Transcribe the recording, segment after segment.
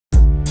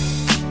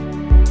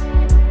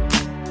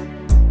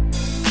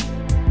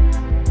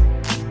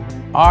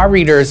Our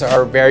readers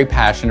are very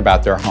passionate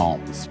about their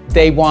homes.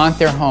 They want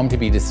their home to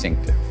be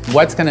distinctive.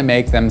 What's going to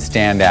make them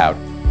stand out?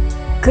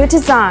 Good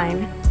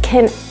design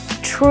can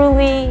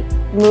truly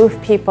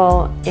move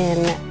people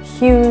in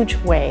huge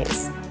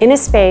ways. In a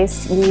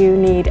space, you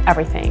need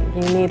everything.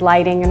 You need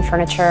lighting and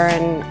furniture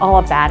and all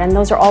of that, and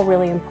those are all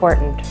really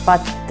important. But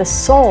the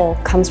soul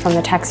comes from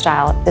the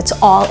textile. It's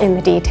all in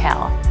the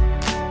detail.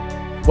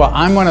 Well,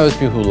 I'm one of those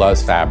people who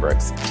loves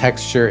fabrics.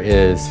 Texture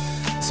is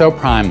so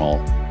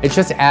primal. It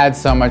just adds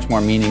so much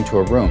more meaning to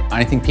a room.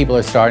 I think people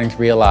are starting to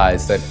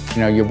realize that,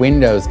 your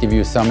windows give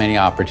you so many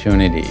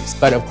opportunities.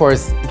 But of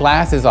course,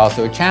 glass is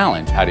also a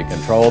challenge. How do you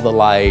control the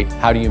light?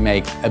 How do you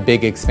make a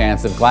big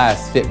expanse of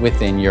glass fit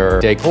within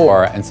your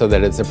decor and so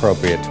that it's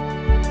appropriate?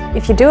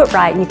 If you do it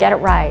right and you get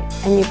it right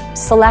and you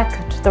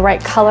select the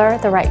right color,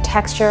 the right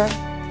texture,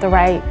 the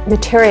right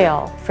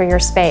material for your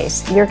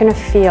space, you're going to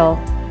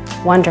feel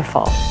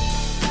wonderful.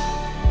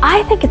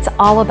 I think it's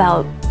all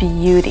about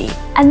beauty,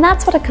 and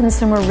that's what a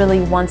consumer really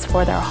wants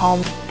for their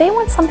home. They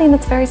want something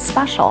that's very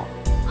special.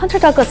 Hunter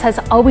Douglas has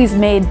always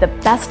made the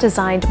best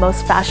designed,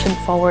 most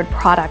fashion-forward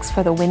products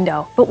for the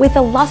window, but with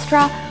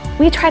Alustra,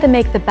 we try to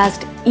make the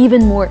best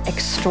even more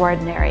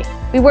extraordinary.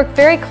 We work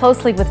very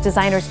closely with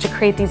designers to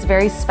create these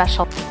very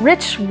special,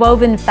 rich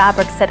woven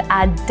fabrics that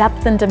add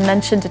depth and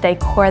dimension to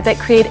decor that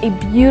create a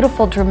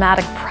beautiful,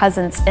 dramatic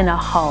presence in a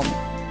home.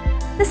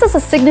 This is a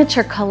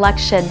signature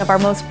collection of our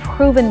most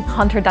proven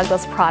Hunter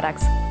Douglas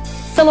products.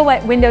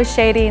 Silhouette window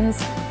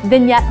shadings,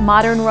 vignette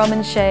modern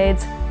Roman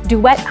shades,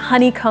 duet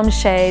honeycomb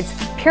shades,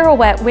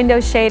 pirouette window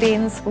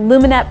shadings,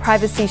 luminette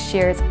privacy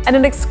sheers, and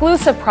an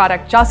exclusive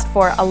product just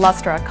for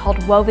Alustra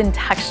called Woven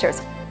Textures,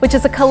 which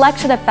is a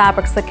collection of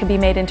fabrics that can be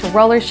made into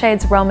roller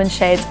shades, Roman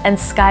shades, and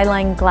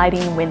skyline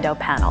gliding window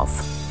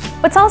panels.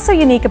 What's also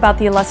unique about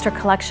the Alustra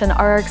collection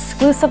are our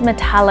exclusive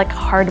metallic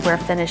hardware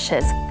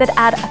finishes that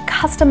add a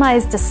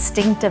customized,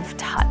 distinctive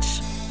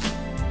touch.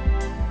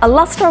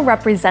 Alustra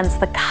represents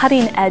the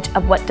cutting edge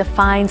of what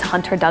defines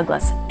Hunter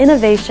Douglas: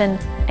 innovation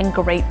and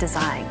great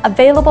design.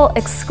 Available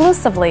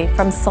exclusively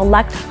from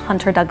select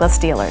Hunter Douglas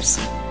dealers.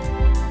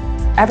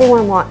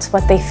 Everyone wants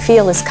what they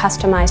feel is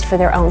customized for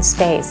their own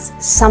space.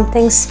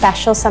 Something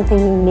special, something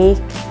unique,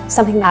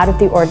 something out of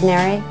the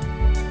ordinary.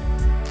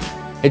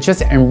 It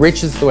just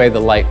enriches the way the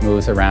light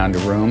moves around a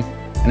room,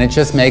 and it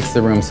just makes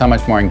the room so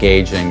much more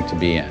engaging to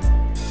be in.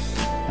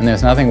 And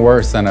there's nothing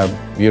worse than a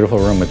beautiful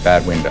room with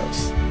bad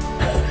windows.